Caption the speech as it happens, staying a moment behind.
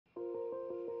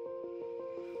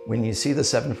When you see the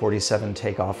 747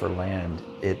 take off or land,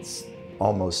 it's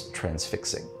almost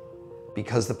transfixing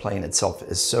because the plane itself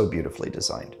is so beautifully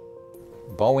designed.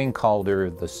 Boeing called her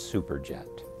the Superjet.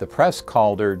 The press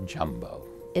called her Jumbo.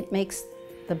 It makes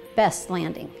the best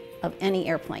landing of any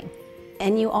airplane.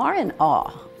 And you are in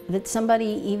awe that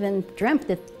somebody even dreamt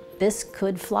that this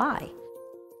could fly.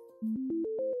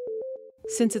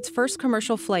 Since its first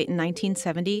commercial flight in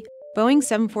 1970, Boeing's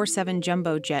 747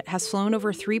 Jumbo jet has flown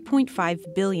over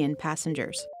 3.5 billion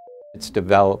passengers. Its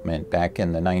development back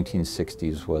in the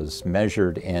 1960s was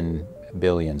measured in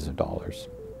billions of dollars.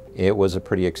 It was a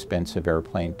pretty expensive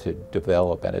airplane to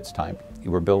develop at its time.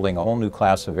 You were building a whole new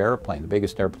class of airplane, the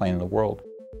biggest airplane in the world.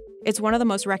 It's one of the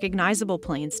most recognizable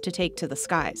planes to take to the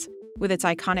skies, with its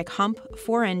iconic hump,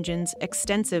 4 engines,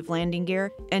 extensive landing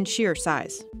gear, and sheer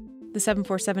size. The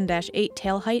 747-8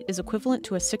 tail height is equivalent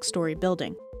to a 6-story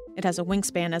building. It has a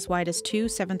wingspan as wide as 2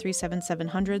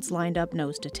 737-700s lined up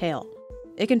nose to tail.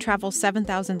 It can travel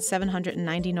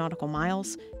 7,790 nautical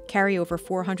miles, carry over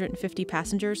 450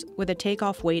 passengers, with a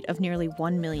takeoff weight of nearly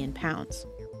 1 million pounds.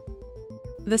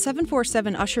 The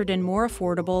 747 ushered in more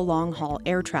affordable long-haul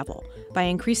air travel by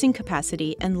increasing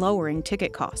capacity and lowering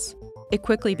ticket costs. It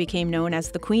quickly became known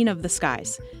as the Queen of the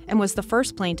Skies and was the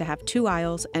first plane to have 2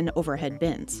 aisles and overhead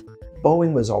bins.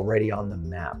 Boeing was already on the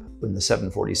map when the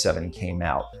 747 came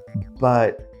out,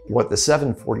 but what the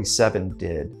 747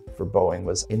 did for Boeing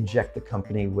was inject the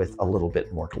company with a little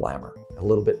bit more glamour, a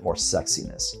little bit more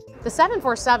sexiness. The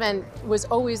 747 was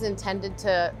always intended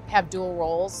to have dual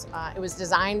roles. It was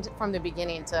designed from the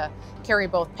beginning to carry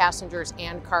both passengers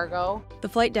and cargo. The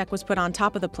flight deck was put on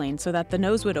top of the plane so that the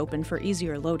nose would open for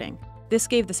easier loading. This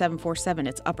gave the 747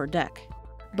 its upper deck.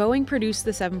 Boeing produced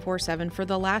the 747 for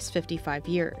the last 55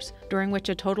 years, during which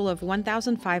a total of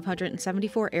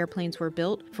 1,574 airplanes were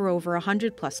built for over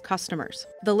 100-plus customers.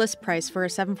 The list price for a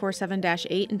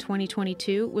 747-8 in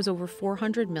 2022 was over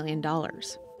 $400 million.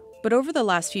 But over the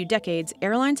last few decades,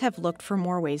 airlines have looked for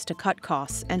more ways to cut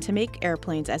costs and to make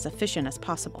airplanes as efficient as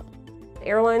possible.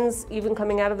 Airlines, even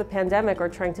coming out of the pandemic, are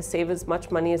trying to save as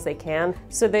much money as they can.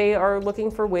 So they are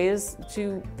looking for ways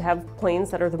to have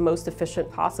planes that are the most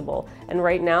efficient possible. And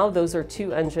right now, those are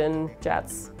 2-engine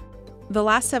jets. The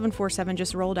last 747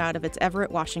 just rolled out of its Everett,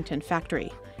 Washington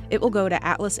factory. It will go to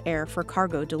Atlas Air for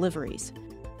cargo deliveries.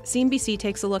 CNBC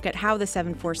takes a look at how the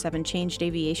 747 changed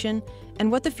aviation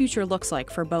and what the future looks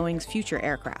like for Boeing's future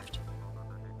aircraft.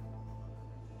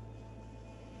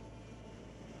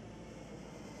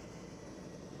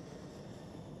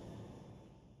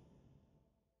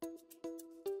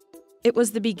 It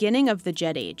was the beginning of the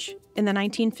jet age. In the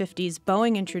 1950s,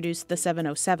 Boeing introduced the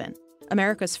 707,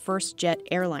 America's first jet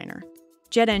airliner.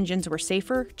 Jet engines were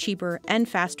safer, cheaper, and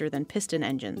faster than piston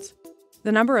engines.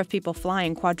 The number of people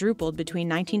flying quadrupled between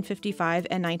 1955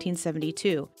 and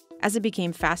 1972, as it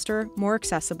became faster, more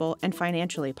accessible, and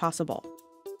financially possible.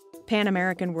 Pan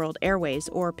American World Airways,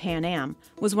 or Pan Am,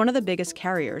 was one of the biggest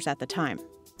carriers at the time.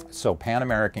 So Pan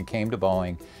American came to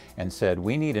Boeing and said,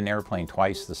 we need an airplane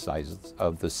twice the size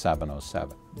of the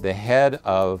 707. The head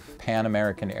of Pan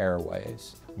American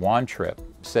Airways, Juan Trippe,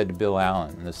 said to Bill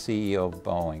Allen, the CEO of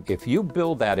Boeing, if you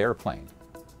build that airplane,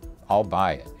 I'll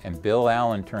buy it. And Bill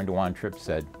Allen turned to Juan Trippe and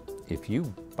said, if you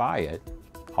buy it,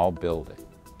 I'll build it.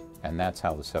 And that's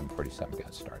how the 747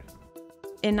 got started.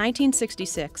 In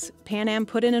 1966, Pan Am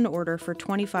put in an order for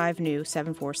 25 new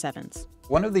 747s.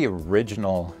 One of the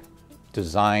original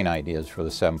design ideas for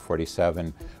the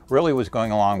 747 really was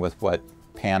going along with what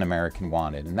Pan American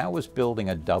wanted, and that was building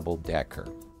a double-decker.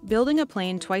 Building a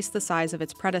plane twice the size of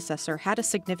its predecessor had a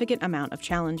significant amount of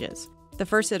challenges. The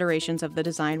first iterations of the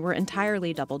design were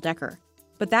entirely double-decker,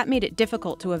 but that made it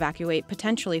difficult to evacuate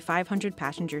potentially 500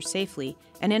 passengers safely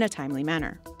and in a timely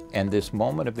manner. And this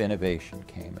moment of innovation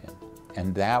came in,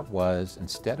 and that was,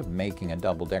 instead of making a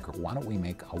double-decker, why don't we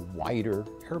make a wider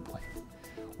airplane?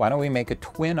 Why don't we make a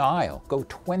twin aisle, go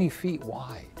 20 feet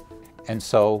wide? And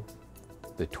so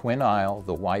the twin aisle,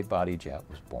 the wide-body jet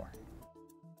was born.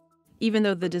 Even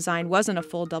though the design wasn't a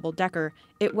full double-decker,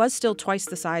 it was still twice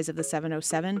the size of the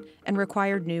 707 and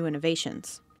required new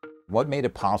innovations. What made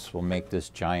it possible to make this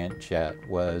giant jet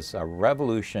was a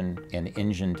revolution in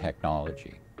engine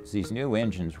technology. These new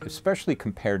engines, especially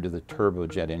compared to the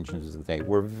turbojet engines of the day,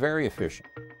 were very efficient.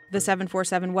 The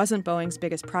 747 wasn't Boeing's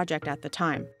biggest project at the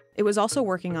time. It was also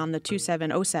working on the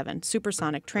 2707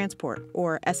 Supersonic Transport,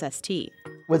 or SST.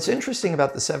 What's interesting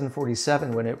about the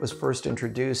 747 when it was first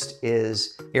introduced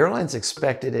is airlines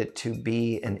expected it to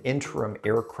be an interim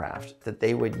aircraft that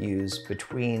they would use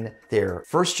between their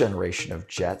first generation of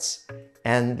jets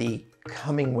and the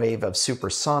coming wave of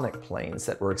supersonic planes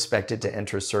that were expected to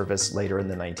enter service later in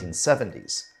the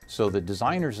 1970s. So the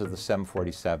designers of the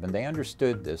 747, they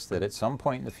understood this, that at some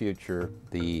point in the future,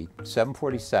 the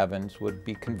 747s would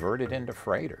be converted into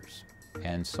freighters.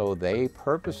 And so they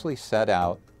purposely set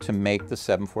out to make the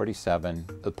 747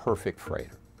 the perfect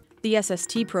freighter. The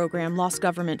SST program lost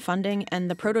government funding and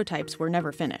the prototypes were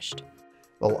never finished.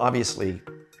 Well, obviously,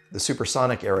 the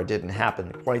supersonic era didn't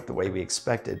happen quite the way we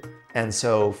expected. And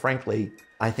so, frankly,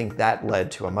 I think that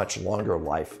led to a much longer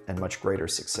life and much greater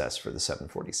success for the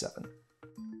 747.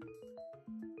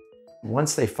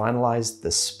 Once they finalized the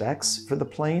specs for the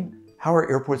plane, how are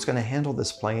airports going to handle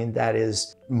this plane that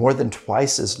is more than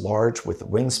twice as large, with a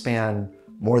wingspan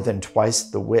more than twice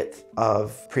the width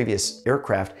of previous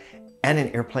aircraft, and an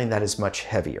airplane that is much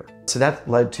heavier? So that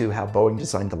led to how Boeing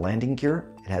designed the landing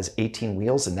gear. It has 18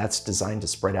 wheels, and that's designed to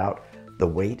spread out the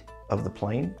weight of the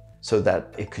plane so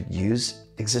that it could use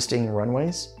existing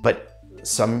runways. But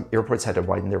some airports had to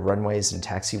widen their runways and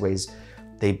taxiways.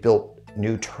 They built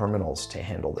new terminals to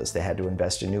handle this. They had to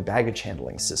invest in new baggage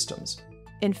handling systems.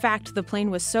 In fact, the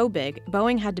plane was so big,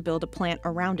 Boeing had to build a plant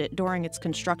around it during its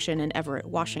construction in Everett,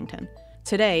 Washington.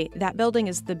 Today, that building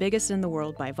is the biggest in the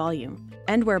world by volume,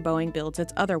 and where Boeing builds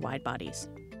its other wide bodies.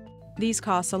 These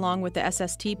costs, along with the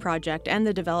SST project and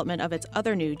the development of its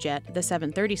other new jet, the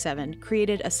 737,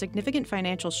 created a significant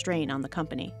financial strain on the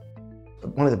company.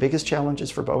 One of the biggest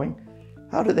challenges for Boeing,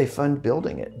 how do they fund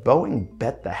building it? Boeing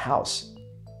bet the house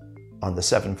on the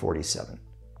 747.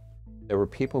 There were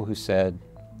people who said,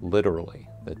 literally,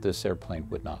 that this airplane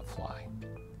would not fly.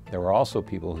 There were also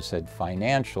people who said,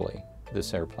 financially,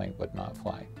 this airplane would not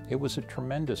fly. It was a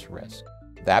tremendous risk.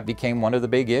 That became one of the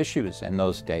big issues in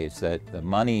those days, that the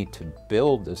money to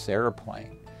build this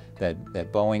airplane,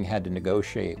 that Boeing had to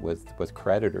negotiate with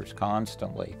creditors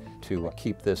constantly to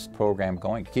keep this program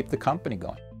going, keep the company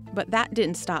going. But that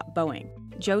didn't stop Boeing.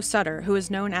 Joe Sutter, who is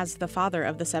known as the father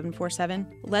of the 747,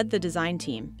 led the design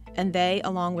team, and they,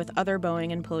 along with other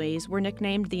Boeing employees, were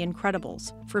nicknamed the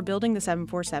Incredibles for building the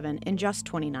 747 in just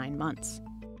 29 months.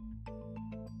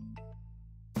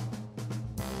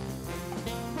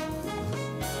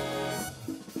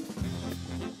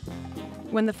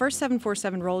 When the first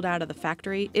 747 rolled out of the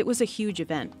factory, it was a huge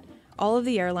event. All of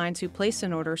the airlines who placed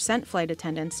an order sent flight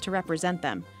attendants to represent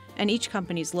them, and each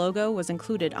company's logo was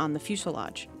included on the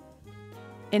fuselage.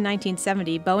 In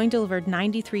 1970, Boeing delivered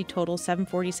 93 total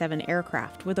 747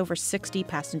 aircraft with over 60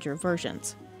 passenger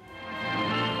versions.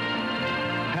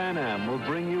 Pan Am will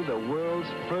bring you the world's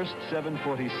first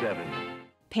 747.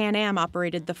 Pan Am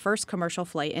operated the first commercial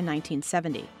flight in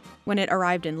 1970. When it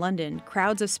arrived in London,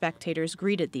 crowds of spectators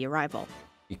greeted the arrival.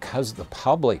 Because the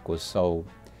public was so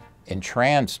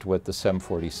entranced with the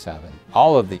 747,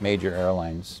 all of the major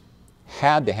airlines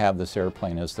had to have this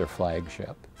airplane as their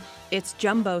flagship. Its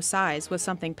jumbo size was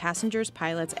something passengers,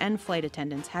 pilots, and flight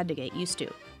attendants had to get used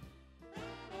to.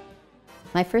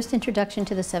 My first introduction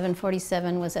to the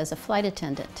 747 was as a flight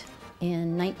attendant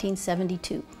in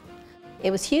 1972.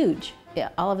 It was huge.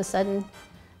 All of a sudden,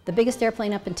 the biggest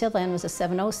airplane up until then was a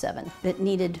 707 that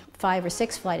needed 5 or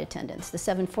 6 flight attendants. The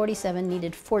 747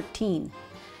 needed 14,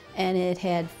 and it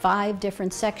had 5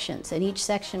 different sections, and each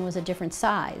section was a different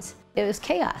size. It was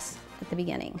chaos at the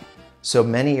beginning. So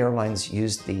many airlines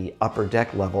used the upper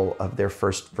deck level of their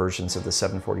first versions of the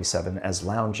 747 as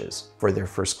lounges for their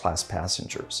first class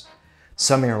passengers.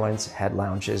 Some airlines had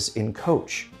lounges in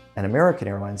coach, and American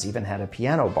Airlines even had a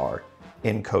piano bar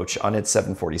in coach on its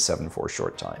 747 for a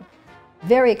short time.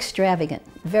 Very extravagant,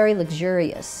 very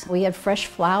luxurious. We had fresh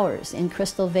flowers in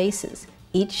crystal vases.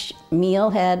 Each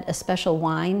meal had a special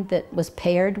wine that was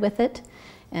paired with it,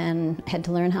 and had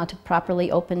to learn how to properly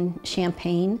open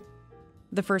champagne.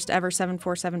 The first ever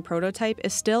 747 prototype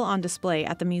is still on display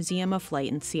at the Museum of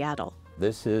Flight in Seattle.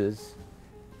 This is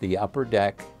the upper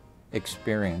deck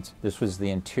experience. This was the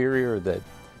interior that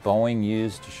Boeing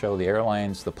used to show the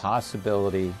airlines the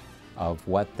possibility of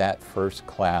what that first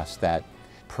class, that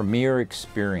premier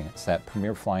experience, that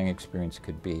premier flying experience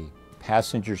could be.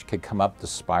 Passengers could come up the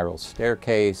spiral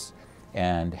staircase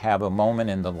and have a moment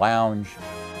in the lounge.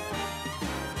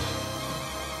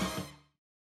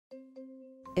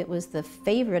 It was the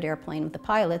favorite airplane with the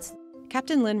pilots.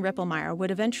 Captain Lynn Ripplemeyer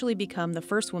would eventually become the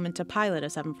first woman to pilot a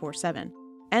 747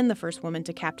 and the first woman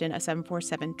to captain a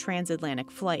 747 transatlantic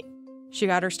flight. She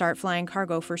got her start flying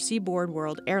cargo for Seaboard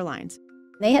World Airlines.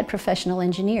 They had professional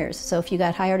engineers, so if you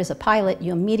got hired as a pilot,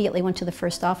 you immediately went to the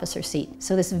first officer seat.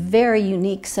 So this very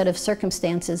unique set of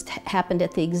circumstances happened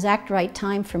at the exact right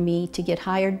time for me to get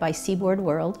hired by Seaboard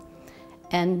World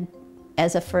and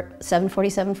as a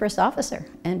 747 first officer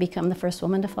and become the first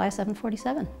woman to fly a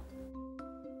 747.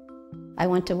 I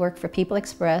went to work for People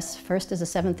Express, first as a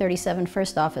 737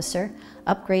 first officer,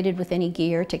 upgraded with any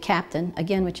gear to captain,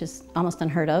 again, which is almost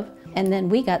unheard of. And then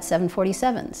we got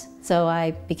 747s. So I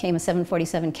became a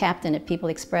 747 captain at People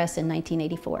Express in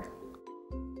 1984.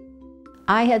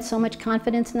 I had so much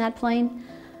confidence in that plane.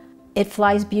 It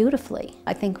flies beautifully.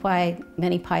 I think why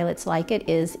many pilots like it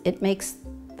is it makes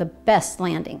the best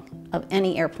landing of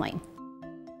any airplane.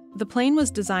 The plane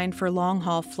was designed for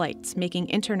long-haul flights, making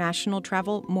international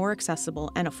travel more accessible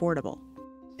and affordable.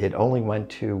 It only went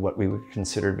to what we would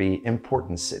consider to be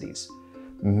important cities,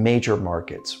 major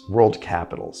markets, world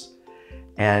capitals.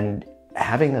 And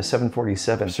having a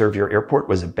 747 serve your airport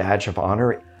was a badge of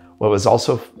honor. What was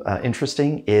also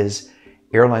interesting is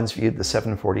airlines viewed the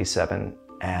 747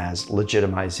 as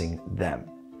legitimizing them.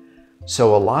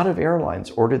 So a lot of airlines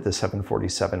ordered the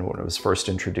 747 when it was first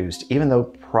introduced, even though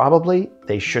probably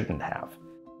they shouldn't have.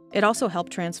 It also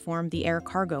helped transform the air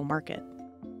cargo market.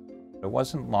 It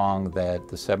wasn't long that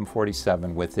the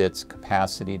 747, with its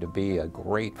capacity to be a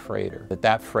great freighter,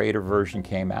 that freighter version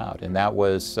came out, and that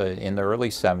was in the early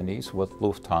 70s with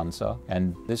Lufthansa,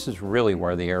 and this is really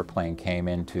where the airplane came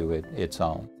into its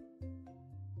own.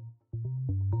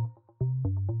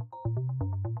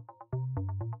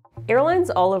 Airlines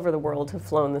all over the world have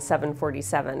flown the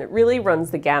 747. It really runs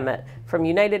the gamut, from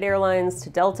United Airlines to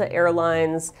Delta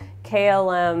Airlines,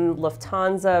 KLM,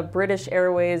 Lufthansa, British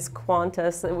Airways,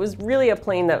 Qantas. It was really a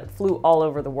plane that flew all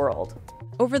over the world.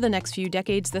 Over the next few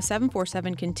decades, the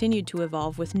 747 continued to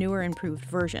evolve with newer, improved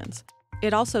versions.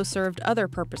 It also served other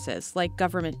purposes, like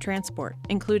government transport,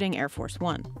 including Air Force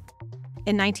One.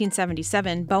 In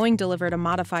 1977, Boeing delivered a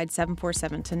modified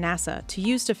 747 to NASA to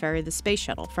use to ferry the space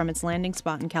shuttle from its landing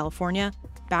spot in California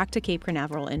back to Cape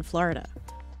Canaveral in Florida.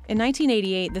 In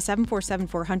 1988, the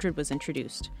 747-400 was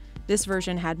introduced. This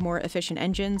version had more efficient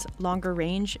engines, longer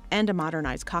range, and a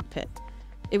modernized cockpit.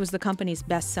 It was the company's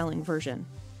best-selling version.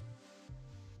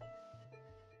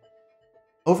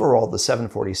 Overall, the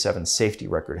 747 safety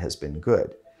record has been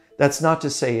good. That's not to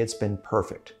say it's been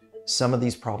perfect. Some of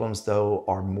these problems, though,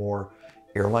 are more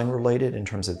airline related in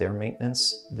terms of their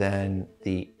maintenance than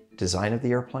the design of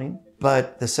the airplane.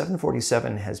 But the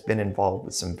 747 has been involved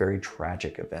with some very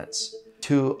tragic events.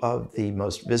 Two of the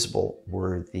most visible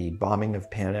were the bombing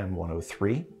of Pan Am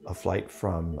 103, a flight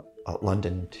from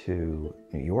London to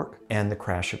New York, and the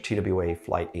crash of TWA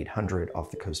Flight 800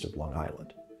 off the coast of Long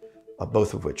Island,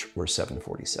 both of which were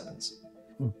 747s.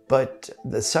 But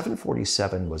the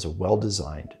 747 was a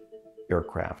well-designed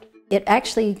aircraft. It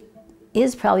actually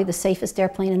is probably the safest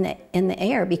airplane in the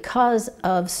air because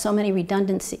of so many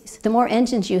redundancies. The more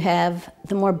engines you have,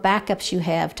 the more backups you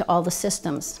have to all the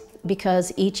systems,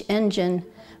 because each engine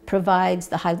provides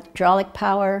the hydraulic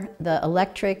power, the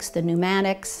electrics, the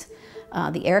pneumatics,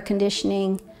 the air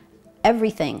conditioning.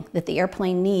 Everything that the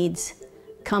airplane needs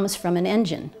comes from an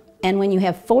engine. And when you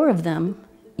have 4 of them,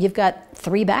 you've got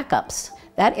 3 backups.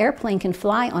 That airplane can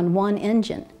fly on 1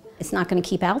 engine. It's not going to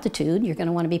keep altitude. You're going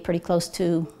to want to be pretty close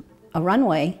to a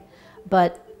runway,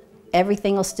 but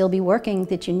everything will still be working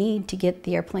that you need to get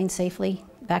the airplane safely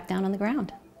back down on the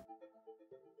ground.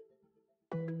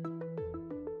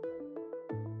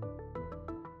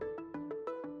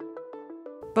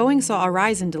 Boeing saw a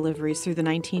rise in deliveries through the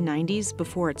 1990s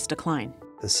before its decline.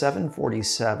 The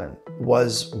 747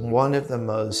 was one of the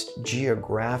most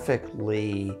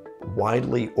geographically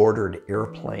widely ordered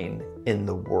airplane in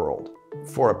the world.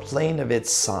 For a plane of its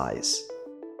size,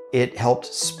 it helped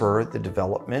spur the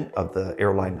development of the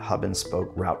airline hub and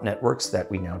spoke route networks that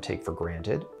we now take for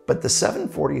granted. But the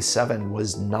 747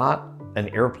 was not an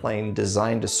airplane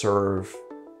designed to serve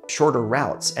shorter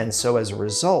routes. And so as a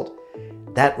result,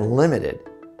 that limited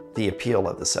the appeal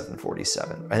of the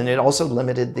 747. And it also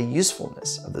limited the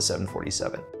usefulness of the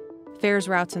 747. Fares,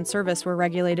 routes, and service were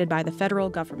regulated by the federal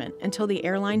government until the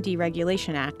Airline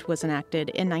Deregulation Act was enacted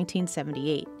in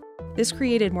 1978. This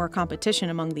created more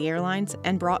competition among the airlines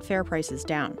and brought fare prices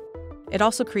down. It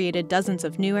also created dozens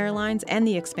of new airlines and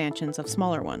the expansions of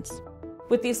smaller ones.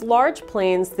 With these large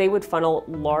planes, they would funnel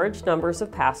large numbers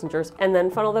of passengers and then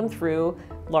funnel them through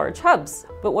large hubs.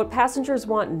 But what passengers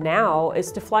want now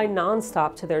is to fly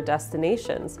nonstop to their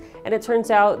destinations. And it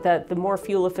turns out that the more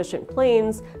fuel-efficient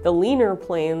planes, the leaner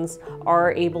planes,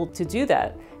 are able to do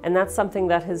that. And that's something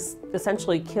that has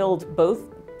essentially killed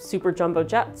both super jumbo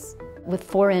jets. With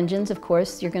 4 engines, of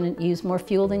course, you're going to use more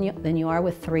fuel than you are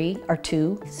with 3 or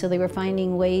 2. So they were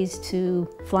finding ways to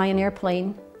fly an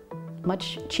airplane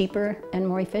much cheaper and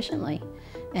more efficiently.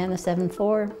 And the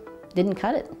 747 didn't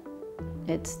cut it.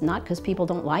 It's not because people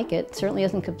don't like it. It certainly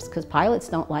isn't because pilots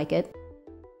don't like it.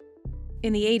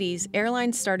 In the 80s,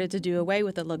 airlines started to do away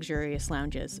with the luxurious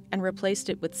lounges and replaced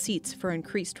it with seats for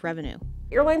increased revenue.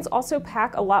 Airlines also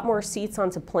pack a lot more seats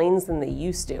onto planes than they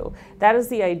used to. That is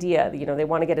the idea. They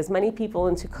want to get as many people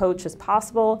into coach as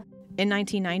possible. In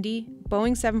 1990,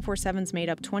 Boeing 747s made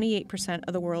up 28%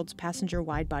 of the world's passenger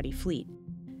wide-body fleet.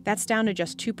 That's down to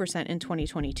just 2% in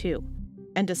 2022.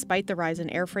 And despite the rise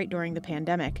in air freight during the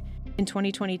pandemic, in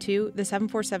 2022, the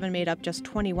 747 made up just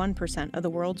 21% of the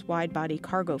world's wide-body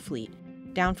cargo fleet,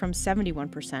 down from 71%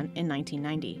 in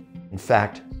 1990. In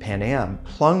fact, Pan Am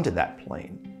clung to that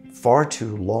plane far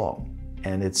too long,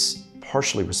 and it's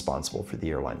partially responsible for the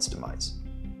airline's demise.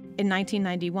 In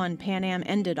 1991, Pan Am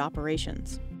ended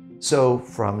operations. So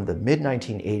from the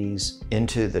mid-1980s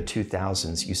into the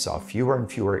 2000s, you saw fewer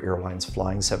and fewer airlines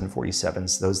flying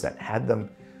 747s. Those that had them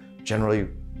generally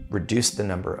reduced the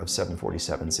number of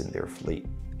 747s in their fleet.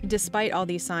 Despite all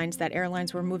these signs that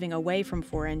airlines were moving away from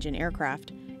four-engine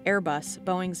aircraft, Airbus,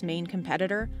 Boeing's main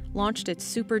competitor, launched its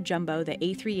super jumbo, the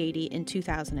A380, in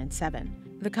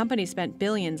 2007. The company spent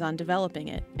billions on developing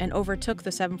it and overtook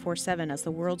the 747 as the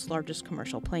world's largest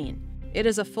commercial plane. It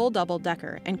is a full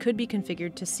double-decker and could be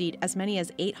configured to seat as many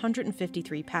as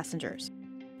 853 passengers.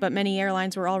 But many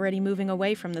airlines were already moving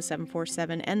away from the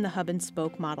 747 and the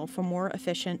hub-and-spoke model for more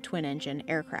efficient twin-engine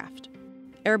aircraft.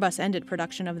 Airbus ended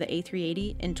production of the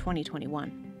A380 in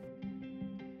 2021.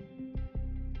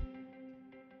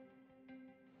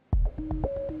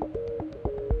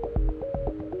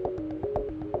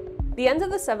 The end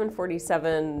of the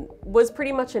 747 was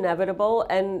pretty much inevitable,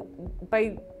 and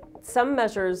by some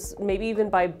measures, maybe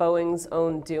even by Boeing's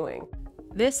own doing.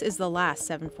 This is the last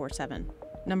 747,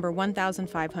 number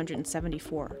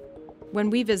 1574. When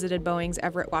we visited Boeing's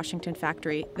Everett, Washington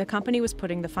factory, the company was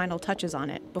putting the final touches on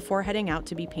it before heading out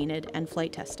to be painted and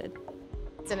flight tested.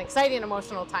 It's an exciting,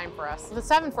 emotional time for us. The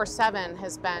 747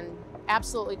 has been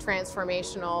absolutely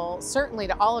transformational, certainly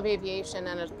to all of aviation,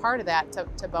 and as part of that to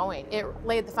Boeing. It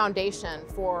laid the foundation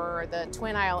for the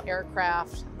twin-aisle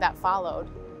aircraft that followed.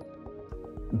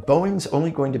 Boeing's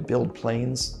only going to build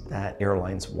planes that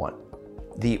airlines want.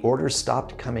 The orders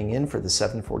stopped coming in for the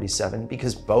 747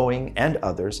 because Boeing and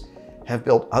others have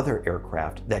built other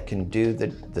aircraft that can do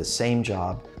the same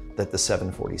job that the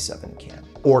 747 can,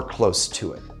 or close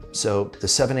to it. So the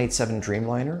 787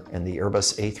 Dreamliner and the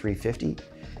Airbus A380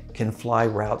 can fly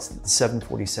routes that the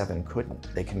 747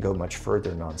 couldn't. They can go much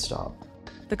further nonstop.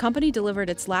 The company delivered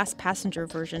its last passenger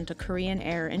version to Korean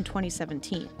Air in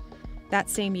 2017. That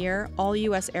same year, all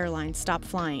U.S. airlines stopped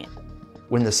flying it.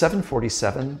 When the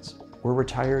 747s were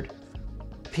retired,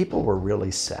 people were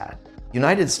really sad.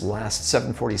 United's last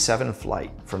 747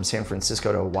 flight from San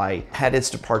Francisco to Hawaii had its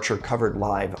departure covered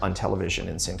live on television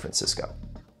in San Francisco.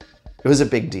 It was a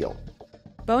big deal.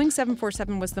 Boeing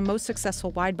 747 was the most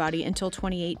successful widebody until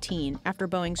 2018, after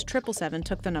Boeing's 777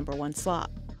 took the #1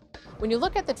 slot. When you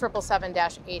look at the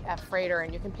 777-8F freighter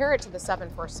and you compare it to the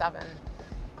 747,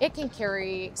 it can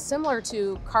carry similar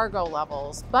to cargo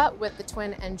levels, but with the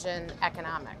twin engine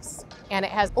economics. And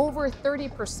it has over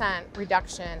 30%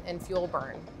 reduction in fuel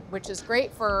burn, which is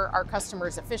great for our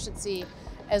customers' efficiency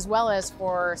as well as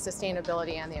for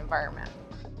sustainability and the environment.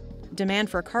 Demand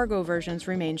for cargo versions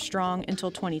remained strong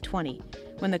until 2020,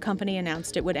 when the company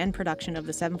announced it would end production of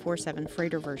the 747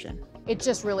 freighter version. It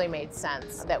just really made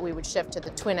sense that we would shift to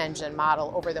the twin engine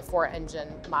model over the four engine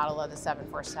model of the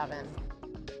 747.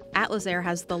 Atlas Air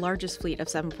has the largest fleet of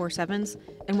 747s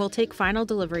and will take final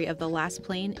delivery of the last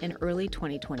plane in early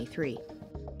 2023.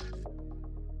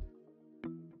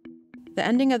 The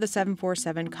ending of the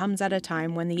 747 comes at a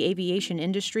time when the aviation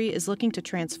industry is looking to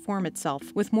transform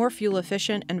itself with more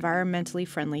fuel-efficient, environmentally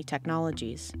friendly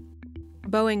technologies.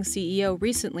 Boeing's CEO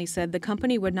recently said the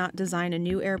company would not design a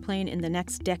new airplane in the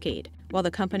next decade, while the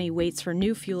company waits for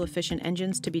new fuel-efficient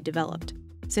engines to be developed,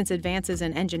 since advances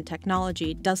in engine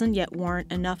technology doesn't yet warrant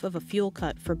enough of a fuel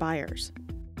cut for buyers.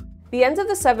 The end of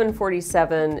the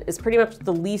 747 is pretty much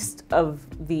the least of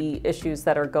the issues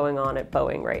that are going on at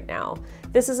Boeing right now.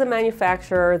 This is a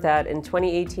manufacturer that in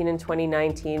 2018 and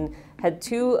 2019 had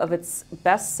two of its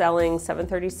best-selling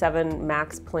 737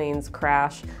 MAX planes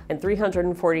crash and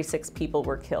 346 people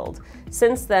were killed.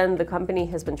 Since then, the company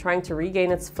has been trying to regain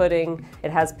its footing.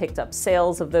 It has picked up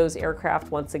sales of those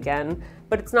aircraft once again,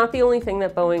 but it's not the only thing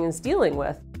that Boeing is dealing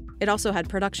with. It also had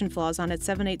production flaws on its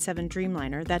 787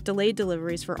 Dreamliner that delayed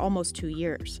deliveries for almost 2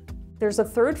 years. There's a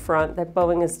third front that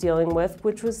Boeing is dealing with,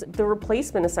 which was the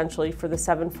replacement essentially for the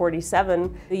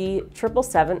 747, the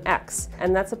 777X.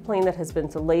 And that's a plane that has been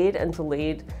delayed and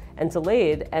delayed and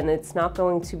delayed, and it's not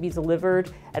going to be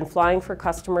delivered and flying for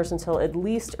customers until at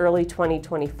least early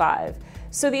 2025.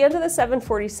 So the end of the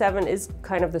 747 is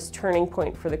kind of this turning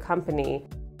point for the company.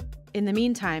 In the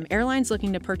meantime, airlines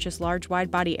looking to purchase large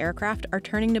wide-body aircraft are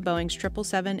turning to Boeing's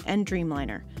 777 and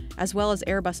Dreamliner, as well as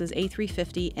Airbus's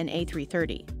A350 and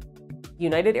A330.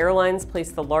 United Airlines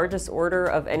placed the largest order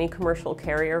of any commercial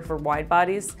carrier for wide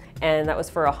bodies, and that was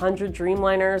for 100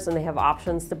 Dreamliners, and they have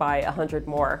options to buy 100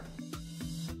 more.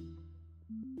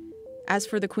 As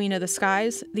for the Queen of the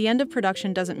Skies, the end of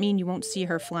production doesn't mean you won't see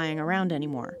her flying around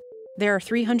anymore. There are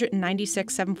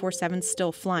 396 747s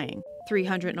still flying.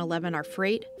 311 are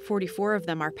freight, 44 of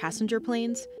them are passenger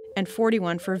planes, and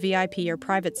 41 for VIP or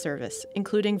private service,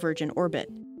 including Virgin Orbit.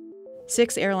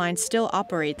 6 airlines still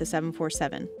operate the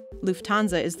 747.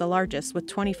 Lufthansa is the largest with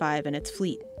 25 in its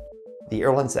fleet. The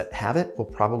airlines that have it will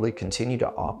probably continue to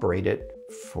operate it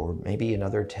for maybe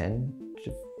another 10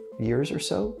 years or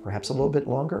so, perhaps a little bit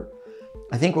longer.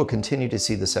 I think we'll continue to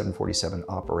see the 747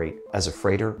 operate as a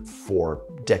freighter for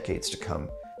decades to come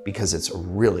because it's a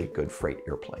really good freight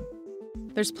airplane.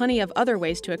 There's plenty of other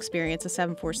ways to experience a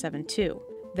 747 too.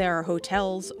 There are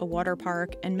hotels, a water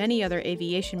park, and many other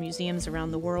aviation museums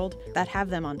around the world that have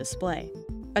them on display.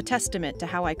 A testament to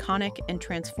how iconic and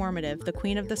transformative the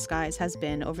Queen of the Skies has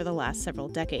been over the last several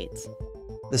decades.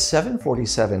 The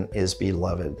 747 is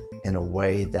beloved in a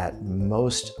way that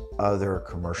most other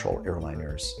commercial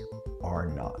airliners are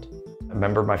not. I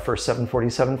remember my first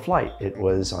 747 flight. It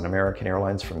was on American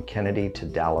Airlines from Kennedy to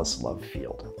Dallas Love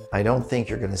Field. I don't think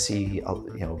you're going to see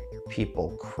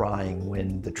people crying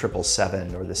when the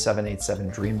 777 or the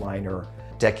 787 Dreamliner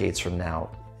decades from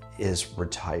now is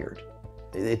retired.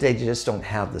 They just don't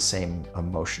have the same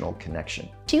emotional connection.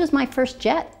 She was my first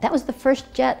jet. That was the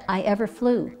first jet I ever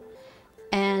flew.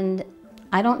 And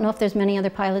I don't know if there's many other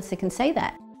pilots that can say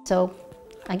that. So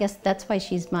I guess that's why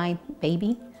she's my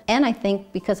baby. And I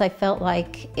think because I felt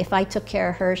like if I took care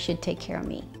of her, she'd take care of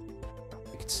me.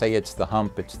 You could say it's the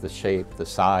hump, it's the shape, the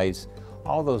size,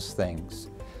 all those things.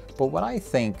 But what I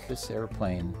think this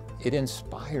airplane, it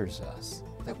inspires us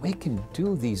that we can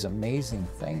do these amazing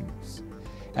things.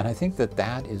 And I think that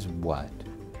that is what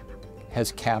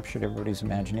has captured everybody's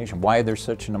imagination. Why there's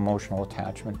such an emotional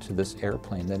attachment to this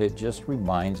airplane, that it just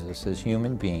reminds us as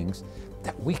human beings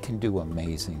that we can do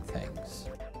amazing things.